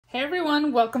Hey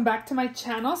everyone, welcome back to my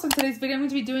channel. So in today's video, I'm going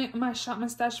to be doing my shop my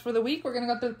stash for the week. We're going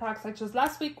to go through the products I chose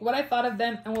last week, what I thought of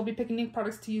them, and we'll be picking new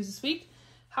products to use this week.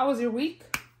 How was your week?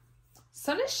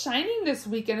 Sun is shining this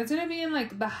weekend. It's going to be in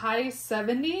like the high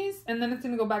 70s, and then it's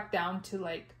going to go back down to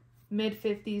like mid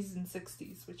 50s and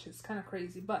 60s, which is kind of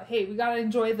crazy. But hey, we got to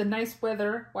enjoy the nice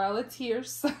weather while it's here.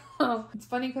 So it's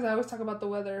funny because I always talk about the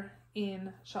weather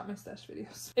in Shop My Stash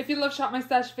videos. If you love Shop My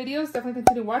Stash videos, definitely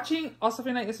continue watching. Also, if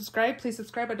you're not yet subscribed, please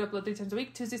subscribe. I do upload 3 times a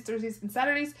week, Tuesdays, Thursdays, and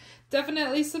Saturdays.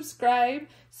 Definitely subscribe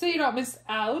so you don't miss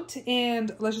out.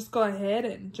 And let's just go ahead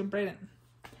and jump right in.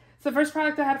 So the first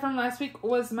product I had from last week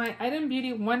was my Item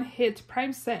Beauty One Hit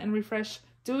Prime Set and Refresh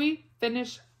Dewy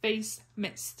Finish Face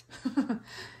Mist.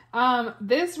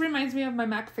 This reminds me of my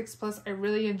MAC Fix Plus. I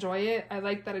really enjoy it. I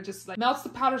like that it just like melts the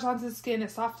powders onto the skin.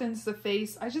 It softens the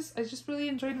face. I just really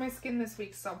enjoyed my skin this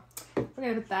week. So we're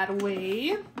gonna put that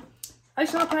away.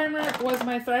 Eyeshadow primer was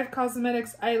my Thrive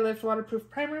Cosmetics Eye Lift Waterproof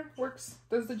Primer. Works,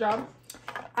 does the job.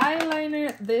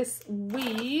 Eyeliner this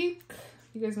week.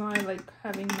 You guys know I like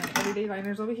having my everyday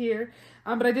liners over here.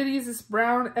 But I did use this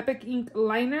brown Epic Ink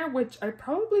liner, which I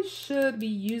probably should be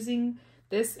using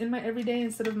this in my everyday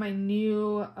instead of my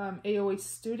new AOA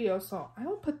Studio. So I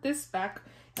will put this back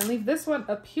and leave this one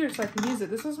up here so I can use it.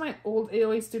 This was my old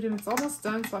AOA Studio and it's almost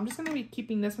done, so I'm just going to be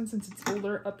keeping this one since it's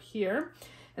older up here.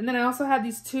 And then I also had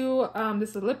these two, this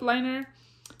is a lip liner,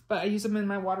 but I use them in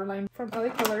my waterline from LA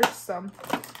Colors. So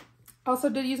also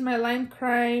did use my Lime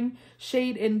Crime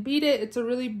shade in Beat It. It's a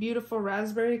really beautiful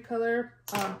raspberry color,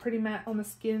 pretty matte on the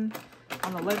skin,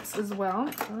 on the lips as well.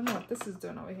 I don't know what this is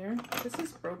doing over here. This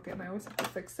is broken. I always have to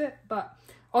fix it. But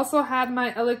also had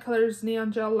my LA Colors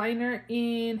Neon Gel Liner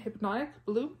in Hypnotic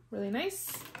Blue. Really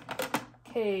nice.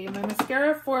 Okay, my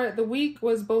mascara for the week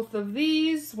was both of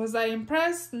these. Was I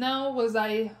impressed? No. Was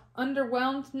I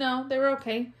underwhelmed? No, they were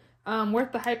okay.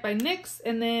 Worth the Hype by NYX,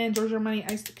 and then Giorgio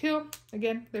Armani Ice to Kill.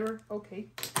 Again, they were okay.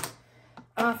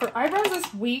 For eyebrows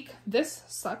this week, this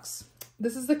sucks.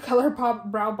 This is the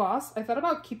ColourPop Brow Boss. I thought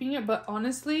about keeping it, but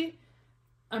honestly,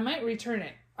 I might return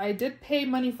it. I did pay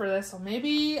money for this, so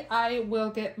maybe I will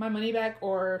get my money back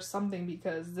or something,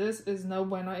 because this is no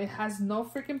bueno. It has no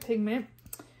freaking pigment.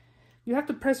 You have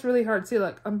to press really hard. See,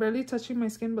 look, I'm barely touching my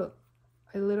skin, but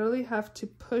I literally have to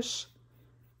push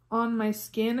on my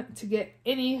skin to get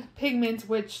any pigment,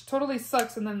 which totally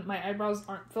sucks, and then my eyebrows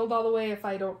aren't filled all the way if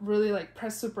I don't really like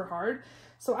press super hard.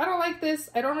 So I don't like this.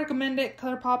 I don't recommend it.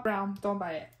 ColourPop Brown, don't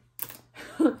buy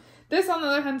it. This, on the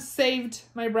other hand, saved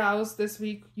my brows this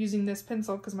week using this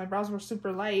pencil because my brows were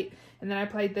super light. And then I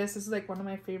applied this. This is like one of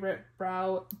my favorite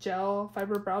brow gel,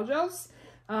 fiber brow gels.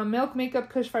 Milk Makeup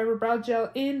Kush Fiber Brow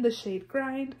Gel in the shade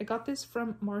Grind. I got this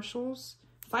from Marshall's.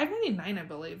 $5.99, I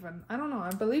believe, and I don't know. I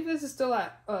believe this is still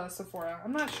at Sephora.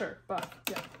 I'm not sure, but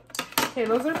yeah. Okay,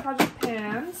 those are Project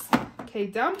Pans. Okay,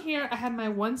 down here I had my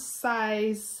One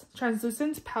Size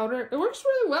translucent powder. It works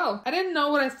really well. I didn't know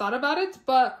what I thought about it,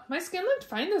 but my skin looked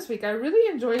fine this week. I really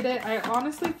enjoyed it. I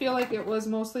honestly feel like it was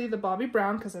mostly the Bobbi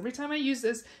Brown, because every time I use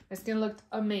this, my skin looked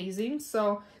amazing.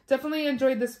 So definitely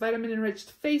enjoyed this vitamin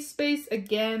enriched face base.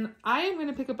 Again, I am going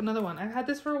to pick up another one. I've had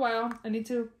this for a while. I need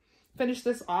to finish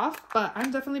this off, but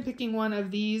I'm definitely picking one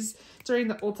of these during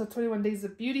the Ulta 21 Days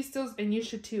of Beauty Stills, and you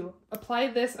should too. Apply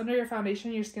this under your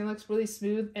foundation. Your skin looks really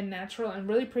smooth and natural and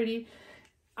really pretty.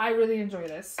 I really enjoy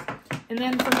this. And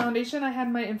then for foundation, I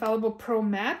had my Infallible Pro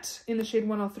Matte in the shade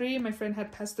 103. My friend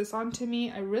had passed this on to me.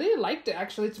 I really liked it,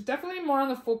 actually. It's definitely more on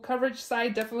the full coverage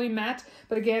side, definitely matte.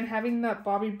 But again, having that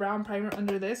Bobbi Brown primer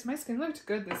under this, my skin looked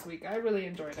good this week. I really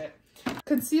enjoyed it.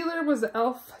 Concealer was the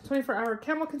e.l.f. 24-Hour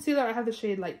Camel Concealer. I have the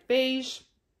shade Light Beige.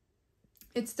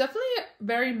 It's definitely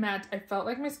very matte. I felt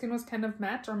like my skin was kind of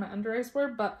matte, or my under eyes were,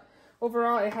 but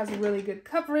overall it has really good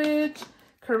coverage.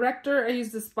 Corrector, I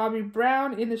used this Bobbi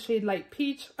Brown in the shade Light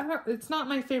Peach. It's not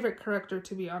my favorite corrector,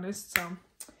 to be honest, so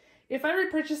if I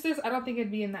repurchase this, I don't think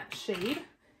it'd be in that shade.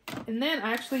 And then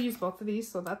I actually used both of these,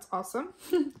 so that's awesome.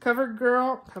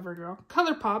 ColourPop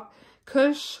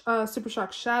Kush Super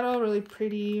Shock Shadow, really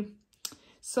pretty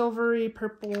silvery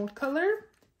purple color.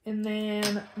 And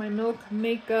then my Milk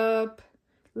Makeup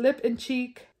Lip and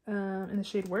Cheek in the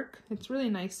shade Work. It's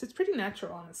really nice. It's pretty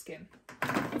natural on the skin.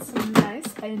 It's nice.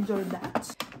 I enjoyed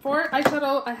that. For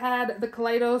eyeshadow, I had the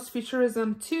Kaleidos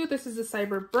Futurism 2. This is the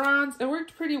Cyber Bronze. It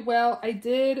worked pretty well. I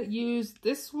did use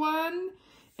this one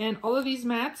and all of these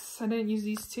mattes. I didn't use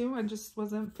these two. I just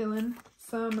wasn't feeling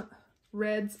some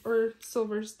reds or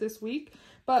silvers this week,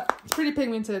 but it's pretty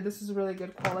pigmented. This is really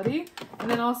good quality. And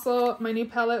then also my new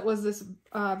palette was this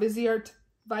Viseart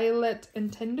Violet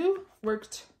Intendu.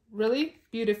 Worked really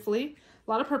beautifully.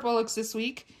 A lot of purple looks this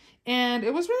week, and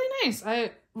it was really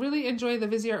nice. really enjoy the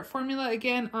Viseart formula.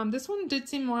 Again, this one did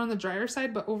seem more on the drier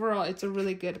side, but overall it's a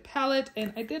really good palette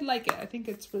and I did like it. I think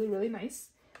it's really, really nice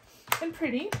and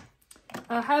pretty.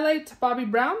 Highlight Bobbi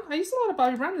Brown. I used a lot of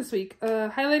Bobbi Brown this week.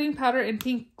 Highlighting powder in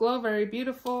Pink Glow, very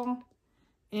beautiful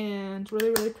and really,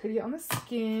 really pretty on the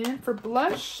skin. For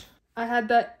blush, I had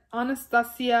that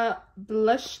Anastasia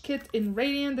blush kit in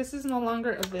Radiant. This is no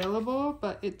longer available,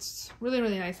 but it's really,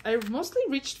 really nice. I mostly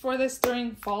reached for this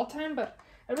during fall time, but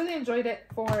I really enjoyed it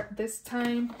for this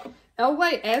time.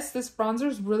 LYS, this bronzer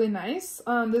is really nice.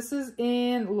 This is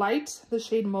in Light, the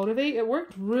shade Motivate. It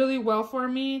worked really well for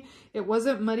me. It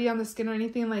wasn't muddy on the skin or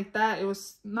anything like that. It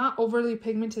was not overly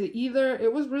pigmented either.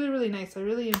 It was really, really nice. I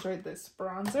really enjoyed this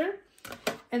bronzer.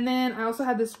 And then I also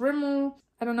had this Rimmel.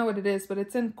 I don't know what it is, but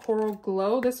it's in Coral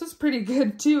Glow. This was pretty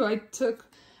good too.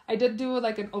 I did do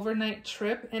like an overnight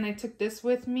trip and I took this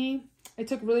with me. I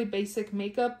took really basic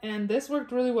makeup and this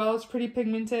worked really well. It's pretty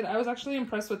pigmented. I was actually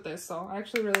impressed with this, so I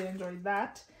actually really enjoyed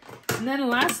that. And then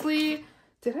lastly,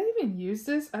 did I even use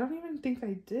this? I don't even think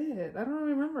I did. I don't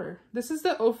remember. This is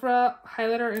the Ofra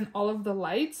highlighter in All of the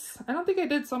Lights. I don't think I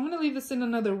did, so I'm going to leave this in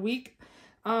another week.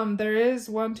 There is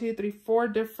 1, 2, 3, 4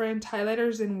 different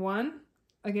highlighters in one.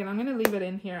 Again, I'm going to leave it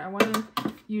in here. I want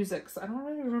to use it because I don't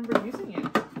really remember using it.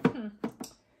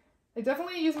 I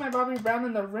definitely used my Bobbi Brown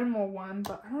in the Rimmel one,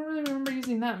 but I don't really remember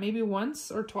using that. Maybe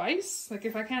once or twice. Like,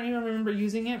 if I can't even remember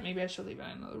using it, maybe I should leave it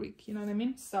another week. You know what I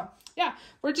mean? So, yeah.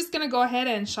 We're just going to go ahead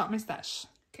and shop my stash.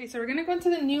 Okay, so we're going to go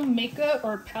into the new makeup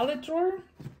or palette drawer.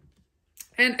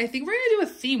 And I think we're going to do a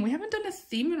theme. We haven't done a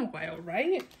theme in a while,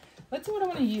 right? Let's see what I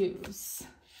want to use.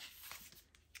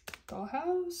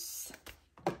 Dollhouse.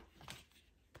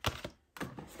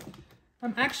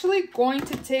 I'm actually going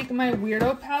to take my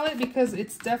Weirdo palette because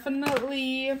it's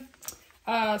definitely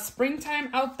springtime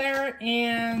out there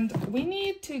and we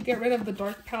need to get rid of the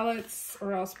dark palettes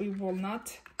or else we will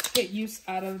not get use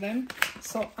out of them.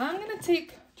 So I'm going to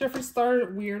take Jeffree Star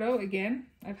Weirdo again.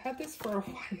 I've had this for a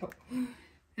while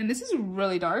and this is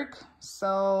really dark.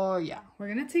 So yeah,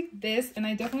 we're going to take this and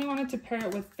I definitely wanted to pair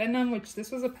it with Venom, which this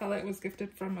was a palette was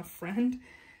gifted from a friend.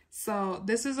 So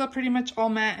this is a pretty much all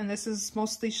matte and this is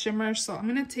mostly shimmer. So I'm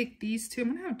going to take these two.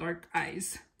 I'm going to have dark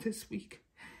eyes this week.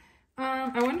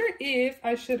 I wonder if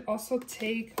I should also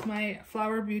take my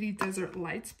Flower Beauty Desert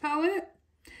Lights palette.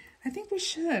 I think we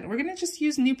should. We're going to just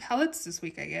use new palettes this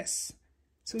week, I guess.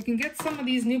 So we can get some of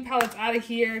these new palettes out of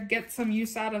here, get some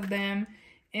use out of them,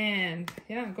 and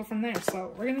yeah, go from there.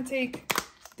 So we're going to take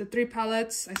the 3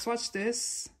 palettes. I swatched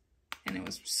this. And it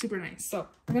was super nice. So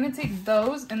I'm going to take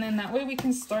those and then that way we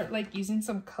can start like using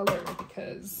some color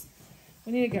because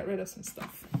we need to get rid of some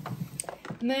stuff.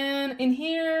 And then in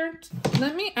here,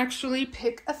 let me actually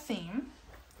pick a theme.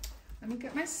 Let me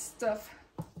get my stuff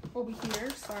over here.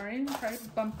 Sorry, I'm trying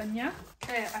bumping ya.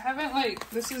 Okay, I haven't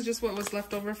this is just what was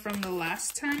left over from the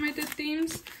last time I did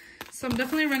themes. So I'm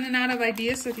definitely running out of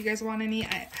ideas. So if you guys want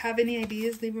have any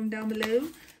ideas, leave them down below.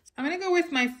 I'm going to go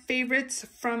with my favorites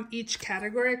from each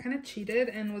category. I kind of cheated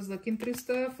and was looking through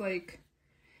stuff like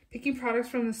picking products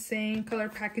from the same color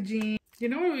packaging. You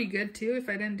know what would be good too if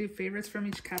I didn't do favorites from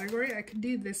each category? I could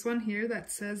do this one here that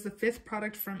says the 5th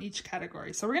product from each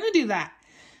category. So we're going to do that.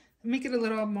 Make it a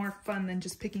little more fun than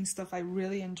just picking stuff I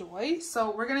really enjoy.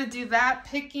 So we're going to do that,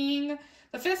 picking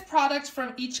the 5th product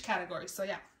from each category. So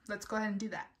yeah, let's go ahead and do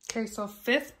that. Okay, so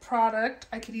 5th product,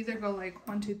 I could either go like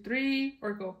 1, 2, 3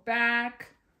 or go back.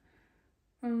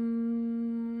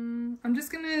 I'm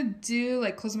just gonna do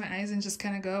like close my eyes and just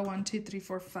kind of go 1, 2, 3,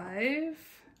 4, 5,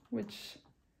 which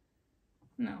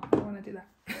no, I don't want to do that.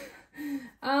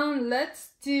 Let's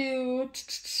do,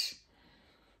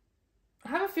 I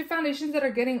have a few foundations that are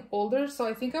getting older, so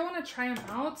I think I want to try them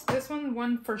out. This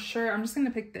one for sure. I'm just gonna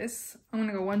pick this. I'm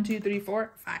gonna go 1, 2, 3,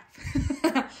 4, 5.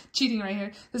 Cheating right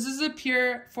here. This is a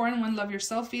pure 4-in-1 Love Your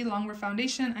Selfie Longwear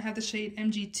foundation. I have the shade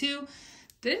MG2.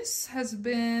 This has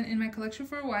been in my collection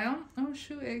for a while. Oh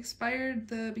shoot, it expired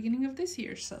the beginning of this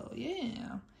year. So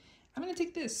yeah, I'm gonna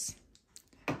take this.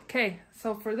 Okay,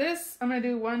 so for this, I'm gonna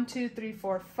do 1, 2, 3,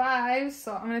 4, 5.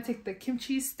 So I'm gonna take the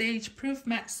Kimchi Stage Proof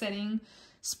Matte Setting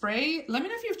Spray. Let me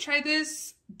know if you've tried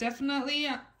this. Definitely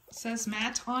says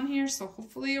matte on here, so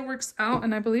hopefully it works out.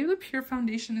 And I believe the Pure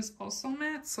Foundation is also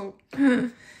matte, so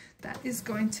that is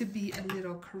going to be a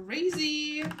little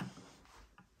crazy.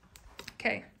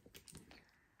 Okay.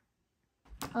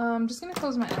 I'm just gonna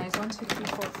close my eyes. 1, 2, 3,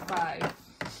 4, 5.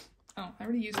 Oh, I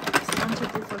already used that. So 1, 2,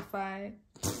 3, 4, 5.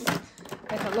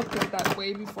 I had looked at that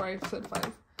way before I said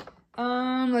 5.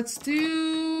 Let's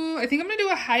do. I think I'm gonna do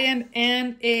a high-end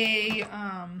and a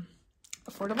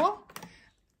affordable.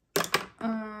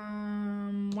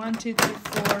 1, 2, 3,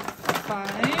 4,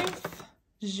 5.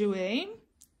 Jouer.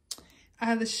 I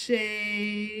have the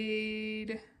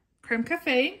shade Creme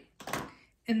Cafe.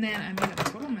 And then I made a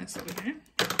total mess over here.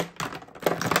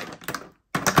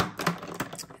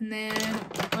 And then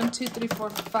 1, 2, 3, 4,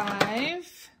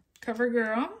 5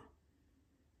 CoverGirl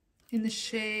in the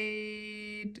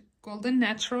shade Golden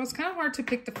Natural. It's kind of hard to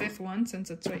pick the 5th one since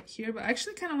it's right here, but I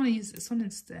actually kind of want to use this one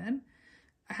instead.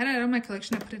 I had it out of my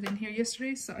collection. I put it in here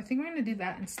yesterday, so I think we're going to do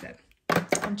that instead.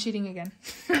 I'm cheating again.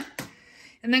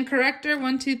 And then corrector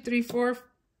 1, 2, 3, 4,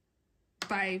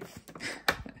 5.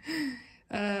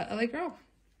 LA Girl.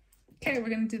 Okay, we're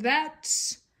going to do that.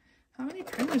 How many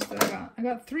primers do I got? I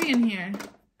got 3 in here.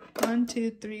 1,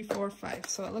 2, 3, 4, 5.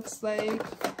 So it looks like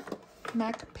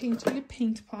MAC Painterly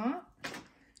Paint Pot.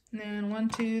 And then 1,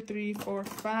 2, 3, 4,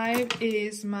 5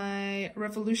 is my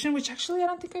Revolution, which actually I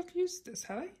don't think I've used this,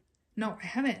 have I? No, I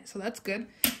haven't, so that's good.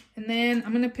 And then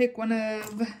I'm gonna pick one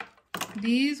of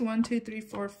these, 1, 2, 3,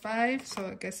 4, 5. So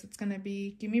I guess it's gonna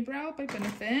be Gimme Brow by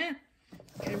Benefit.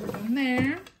 Okay, we're done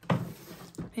there.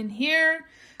 In here,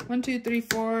 1, 2, 3,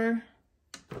 4.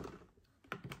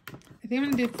 I think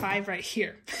I'm gonna do 5 right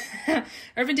here.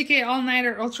 Urban Decay All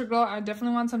Nighter Ultra Glow. I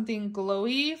definitely want something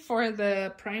glowy for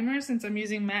the primer since I'm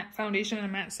using matte foundation and a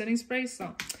matte setting spray.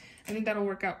 So I think that'll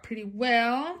work out pretty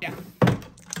well. Yeah.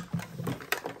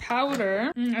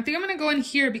 Powder. I think I'm gonna go in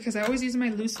here because I always use my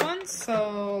loose ones.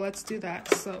 So let's do that.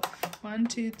 So 1,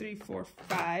 2, 3, 4,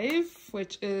 5,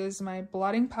 which is my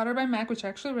blotting powder by MAC, which I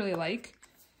actually really like.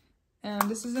 And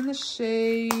this is in the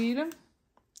shade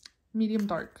medium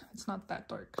dark. It's not that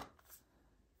dark.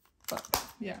 But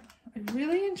yeah, I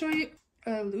really enjoy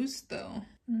loose though.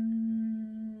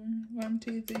 1,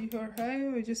 2, 3, 4,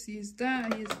 5. I just use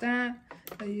that. I use that.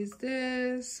 I use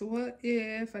this. What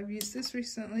if I've used this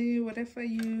recently? What if I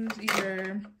use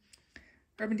either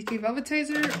Urban Decay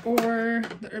Velvetizer or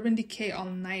the Urban Decay All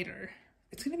Nighter?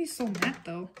 It's gonna be so matte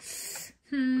though.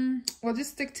 We'll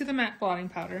just stick to the matte blotting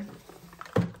powder.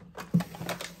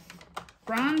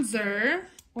 Bronzer.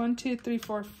 1, 2, 3,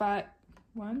 4, 5.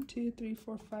 1, 2, 3,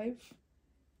 4, 5.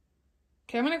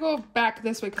 Okay, I'm gonna go back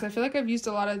this way because I feel like I've used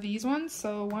a lot of these ones.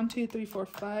 So 1, 2, 3, 4,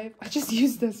 5. I just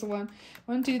used this one.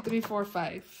 1, 2, 3, 4,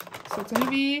 5. So it's gonna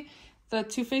be the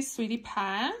Too Faced Sweetie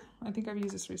Pie. I think I've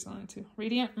used this recently too.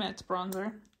 Radiant Matte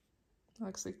Bronzer.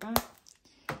 Looks like that.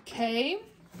 Okay.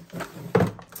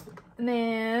 And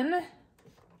then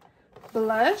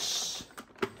blush.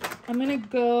 I'm gonna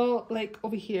go like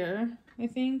over here, I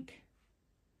think.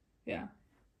 Yeah.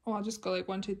 Oh, I'll just go like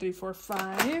 1, 2, 3, 4,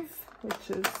 5,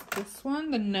 which is this one,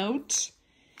 the Note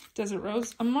Desert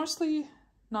Rose. I'm mostly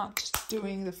not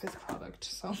doing the 5th product,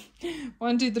 so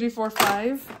 1, 2, 3, 4,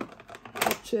 5,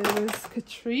 which is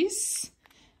Catrice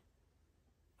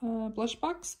blush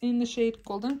box in the shade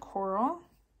Golden Coral.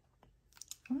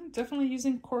 I'm definitely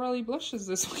using corally blushes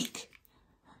this week.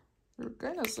 They're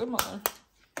kind of similar.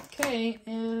 Okay,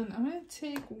 and I'm gonna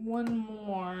take one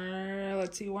more.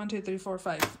 Let's see, 1, 2, 3, 4,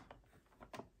 5.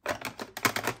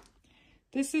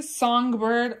 This is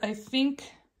Songbird, I think.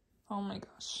 Oh my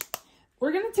gosh.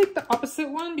 We're gonna take the opposite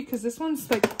one because this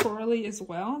one's like corally as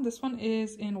well. This one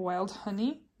is in Wild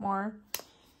Honey, more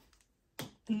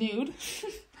nude.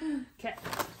 Okay.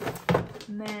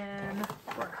 And then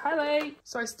for highlight.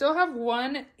 So I still have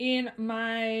one in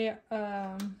my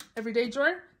everyday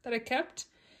drawer that I kept.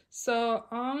 So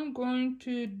I'm going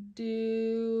to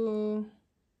do,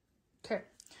 okay,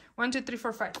 1, 2, 3,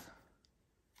 4, 5.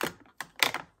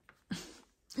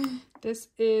 This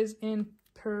is in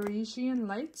Parisian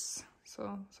Lights,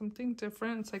 so something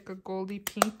different. It's like a goldy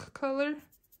pink color.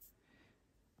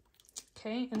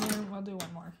 Okay, and then we'll do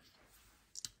one more.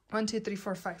 1, 2, 3,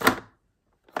 4, 5.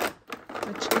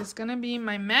 Which is gonna be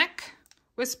my MAC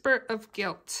Whisper of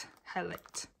Guilt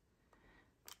highlight.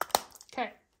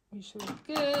 Okay, we should look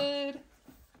good.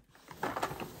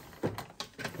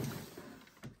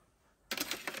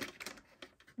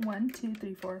 One, 2,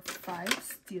 3, 4, 5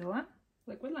 Stila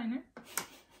liquid liner.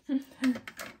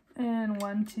 And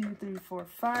 1, 2, 3, 4,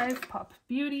 5 Pop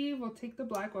Beauty. We'll take the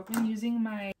black. I've been using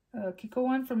my Kiko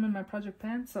one from in my project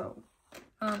pan, so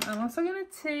I'm also gonna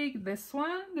take this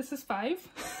one. This is 5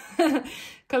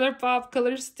 ColourPop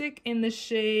Color Stick in the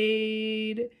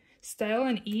shade Style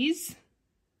and Ease.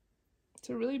 It's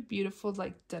a really beautiful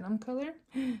like denim color.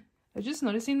 I'm just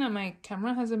noticing that my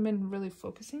camera hasn't been really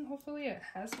focusing. Hopefully it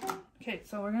has been. Okay,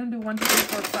 so we're gonna do 1, 2,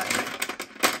 3, 4, 5.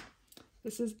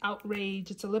 This is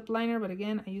Outrage. It's a lip liner, but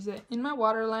again, I use it in my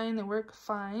waterline. They work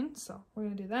fine, so we're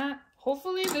gonna do that.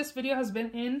 Hopefully this video has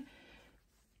been in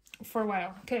for a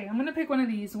while. Okay, I'm gonna pick one of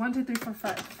these. 1, 2, 3, 4,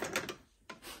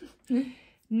 5.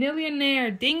 Millionaire.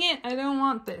 Dang it, I don't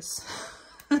want this.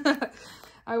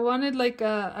 I wanted like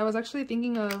a, I was actually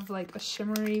thinking of like a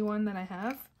shimmery one that I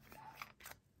have.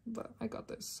 but I got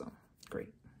this, so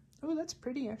great. Oh, that's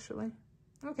pretty actually.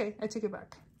 Okay, I take it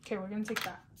back. Okay, we're gonna take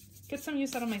that. Get some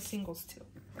use out of my singles too.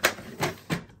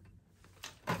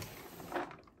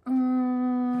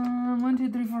 1,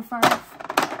 2, 3, 4, 5.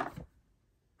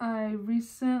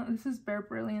 This is Bare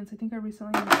Brilliance. I think I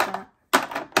recently used that.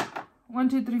 1,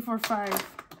 2, 3, 4,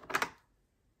 5.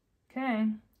 Okay.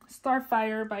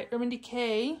 Starfire by Urban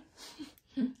Decay.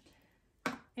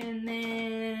 And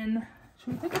then,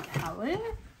 should we pick a palette?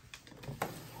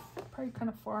 Probably kind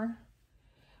of far.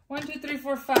 1, 2, 3,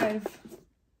 4, 5.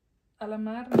 A la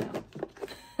mar,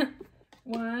 no.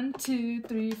 1, 2,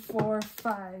 3, 4,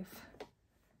 5.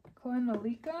 Chloe and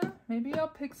Malika. Maybe I'll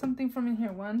pick something from in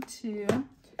here. 1, 2.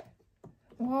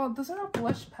 Well, those are all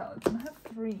blush palettes, and I have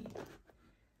 3.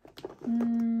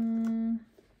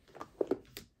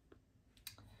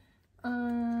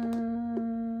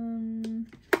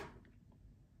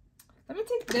 Let me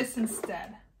take this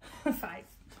instead. 5.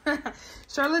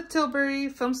 Charlotte Tilbury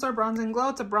Film Star Bronze and Glow.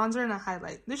 It's a bronzer and a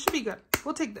highlight. This should be good.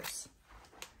 We'll take this.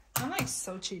 I'm like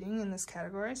so cheating in this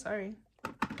category. Sorry.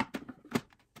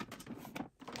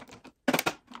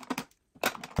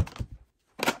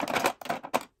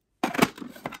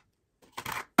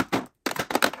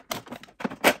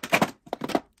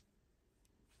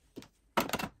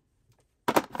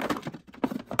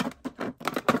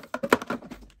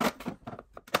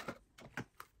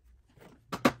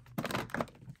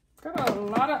 Got a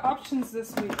lot of options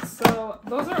this week. So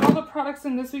those are all the products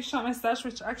in this week's Shop My Stash,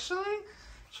 which actually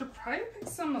should probably pick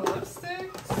some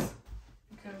lipsticks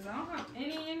because I don't have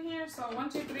any in here. So 1,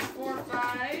 2, 3, 4,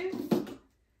 5.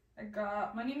 I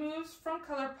got Money Moves from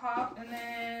ColourPop, and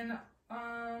then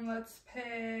let's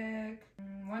pick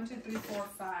 1, 2, 3, 4,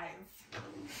 5.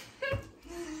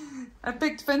 I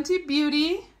picked Fenty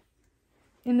Beauty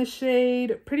in the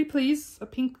shade Pretty Please, a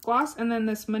pink gloss, and then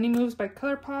this Money Moves by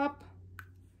ColourPop.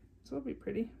 So it'll be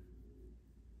pretty.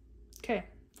 Okay,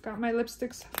 got my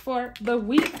lipsticks for the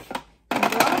week.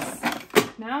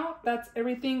 Now that's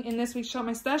everything in this week's Shop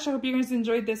My Stash. I hope you guys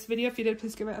enjoyed this video. If you did,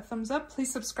 please give it a thumbs up. Please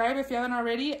subscribe if you haven't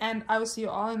already, and I will see you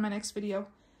all in my next video.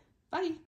 Bye.